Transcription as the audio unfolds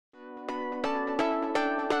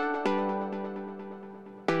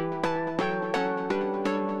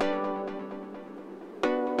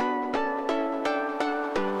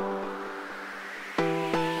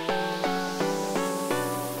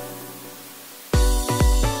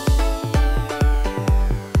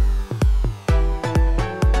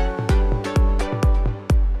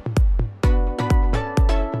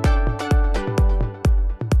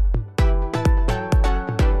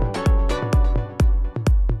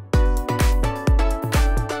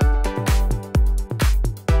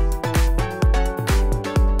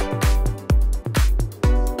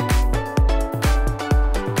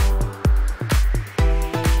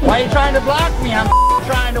trying to block me? I'm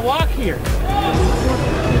trying to walk here.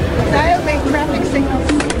 I obey traffic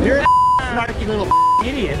signals. You're a snarky little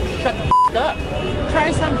idiot. Shut the up.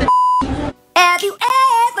 Try something. Have you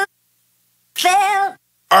ever felt?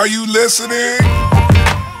 Are you listening?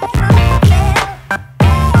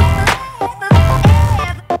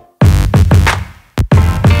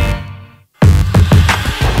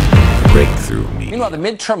 Breakthrough me. Meanwhile, the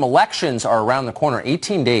midterm elections are around the corner,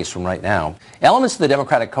 18 days from right now. Elements of the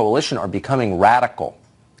Democratic coalition are becoming radical.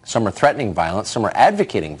 Some are threatening violence, some are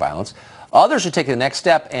advocating violence. Others are taking the next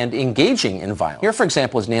step and engaging in violence. Here, for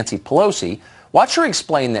example, is Nancy Pelosi. Watch her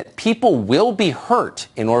explain that people will be hurt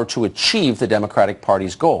in order to achieve the Democratic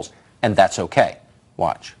Party's goals, and that's okay.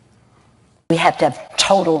 Watch. We have to have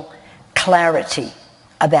total clarity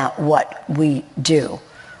about what we do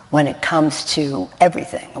when it comes to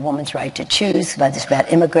everything. A woman's right to choose, whether it's about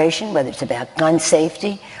immigration, whether it's about gun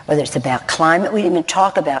safety, whether it's about climate. We didn't even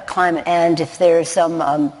talk about climate. And if there's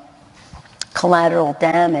some collateral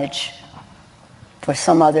damage for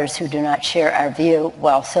some others who do not share our view,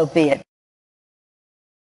 well, so be it.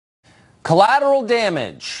 Collateral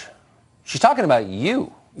damage. She's talking about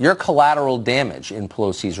you. Your collateral damage in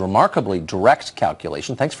Pelosi's remarkably direct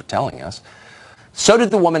calculation. Thanks for telling us. So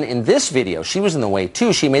did the woman in this video. She was in the way,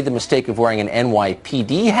 too. She made the mistake of wearing an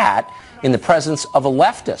NYPD hat in the presence of a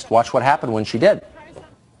leftist. Watch what happened when she did.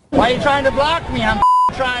 Why are you trying to block me? I'm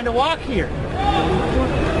trying to walk here.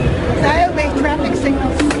 I obey traffic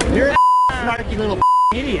signals. You're a snarky little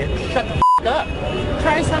idiot. Shut the up.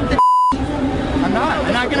 Try something. I'm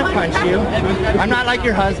not going to punch you. I'm not like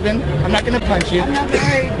your husband. I'm not going to punch you. I'm not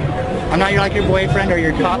married. I'm not like your boyfriend or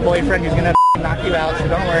your top boyfriend who's going to knock you out, so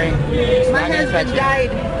don't worry. My husband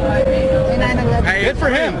died in 9/11. Hey, good for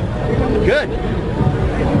him. Good.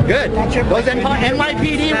 Good. Those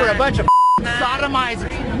NYPD were a bunch of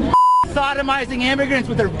sodomizing immigrants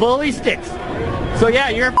with their bully sticks. So yeah,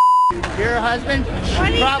 your husband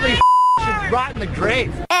probably should rot in the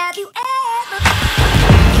grave. Have you ever?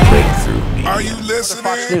 Breakthrough me. Are you Fox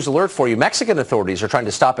listening? News alert for you. Mexican authorities are trying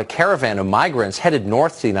to stop a caravan of migrants headed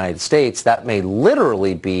north to the United States. That may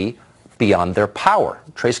literally be beyond their power.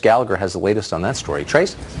 Trace Gallagher has the latest on that story.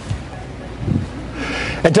 Trace?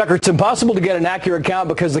 And Tucker, it's impossible to get an accurate count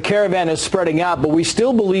because the caravan is spreading out, but we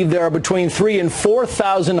still believe there are between 3,000 and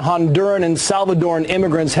 4,000 Honduran and Salvadoran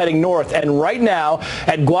immigrants heading north. And right now,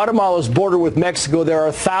 at Guatemala's border with Mexico, there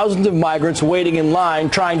are thousands of migrants waiting in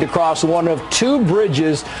line trying to cross one of two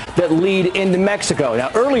bridges that lead into Mexico.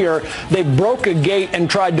 Now, earlier, they broke a gate and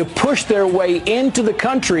tried to push their way into the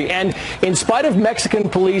country. And in spite of Mexican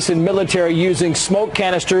police and military using smoke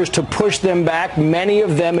canisters to push them back, many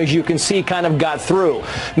of them, as you can see, kind of got through.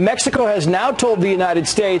 Mexico has now told the United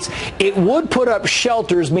States it would put up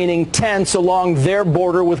shelters, meaning tents, along their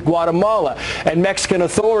border with Guatemala. And Mexican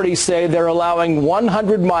authorities say they're allowing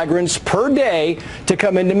 100 migrants per day to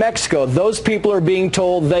come into Mexico. Those people are being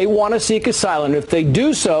told they want to seek asylum. If they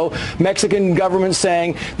do so, Mexican government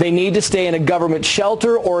saying they need to stay in a government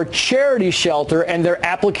shelter or a charity shelter, and their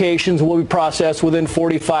applications will be processed within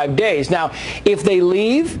 45 days. Now, if they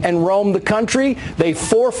leave and roam the country, they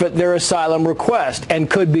forfeit their asylum request and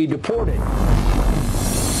could be deported.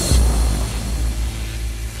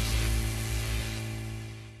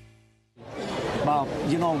 Well,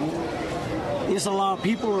 you know, it's a lot of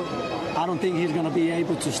people. I don't think he's going to be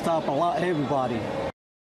able to stop everybody.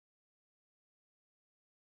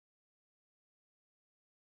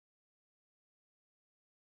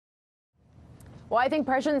 Well, I think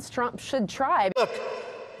President Trump should try. Look,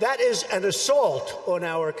 that is an assault on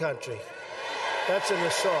our country. That's an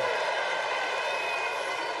assault.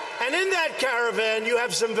 And in that caravan, you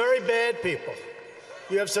have some very bad people.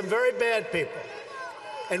 You have some very bad people.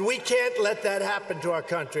 And we can't let that happen to our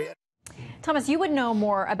country. Thomas, you would know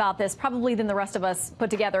more about this probably than the rest of us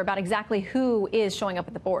put together about exactly who is showing up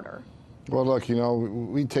at the border. Well, look, you know,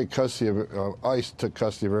 we take custody of, ICE took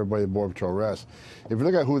custody of everybody at Border Patrol arrests. If you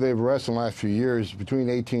look at who they've arrested in the last few years, between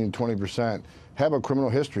 18 and 20% have a criminal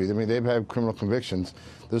history. I mean, they've had criminal convictions.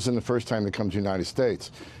 This isn't the first time they come to the United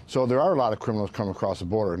States. So there are a lot of criminals coming across the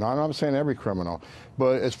border. Now, I'm not saying every criminal,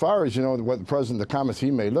 but as far as, you know, what the president, the comments he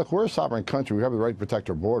made, look, we're a sovereign country. We have the right to protect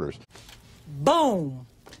our borders. Boom.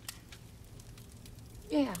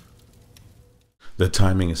 Yeah. The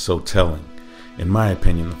timing is so telling. In my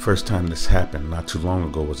opinion, the first time this happened not too long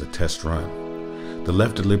ago was a test run. The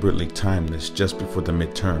left deliberately timed this just before the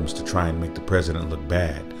midterms to try and make the president look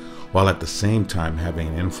bad, while at the same time having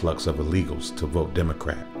an influx of illegals to vote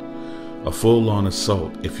Democrat. A full-on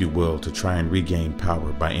assault, if you will, to try and regain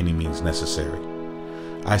power by any means necessary.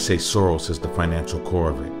 I say Soros is the financial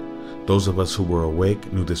core of it. Those of us who were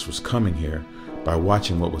awake knew this was coming here, by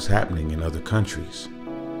watching what was happening in other countries.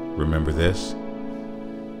 Remember this?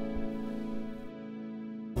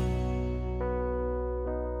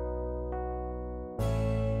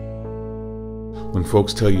 When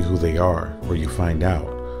folks tell you who they are, or you find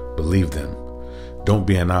out, believe them. Don't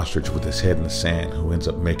be an ostrich with his head in the sand who ends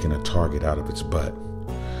up making a target out of its butt.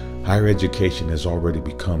 Higher education has already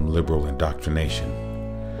become liberal indoctrination.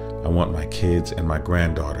 I want my kids and my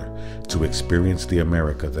granddaughter to experience the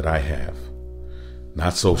America that I have.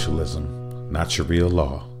 Not socialism, not Sharia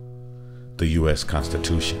law, the U.S.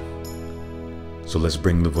 Constitution. So let's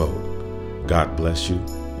bring the vote. God bless you,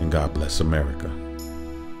 and God bless America.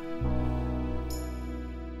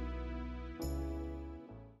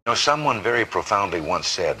 You know, someone very profoundly once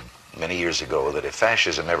said many years ago that if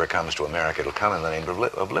fascism ever comes to America, it'll come in the name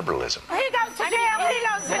of liberalism. He goes to jail. He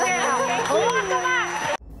goes to jail. Lock him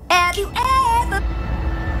up. Have you ever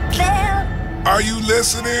felt? Are you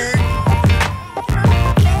listening?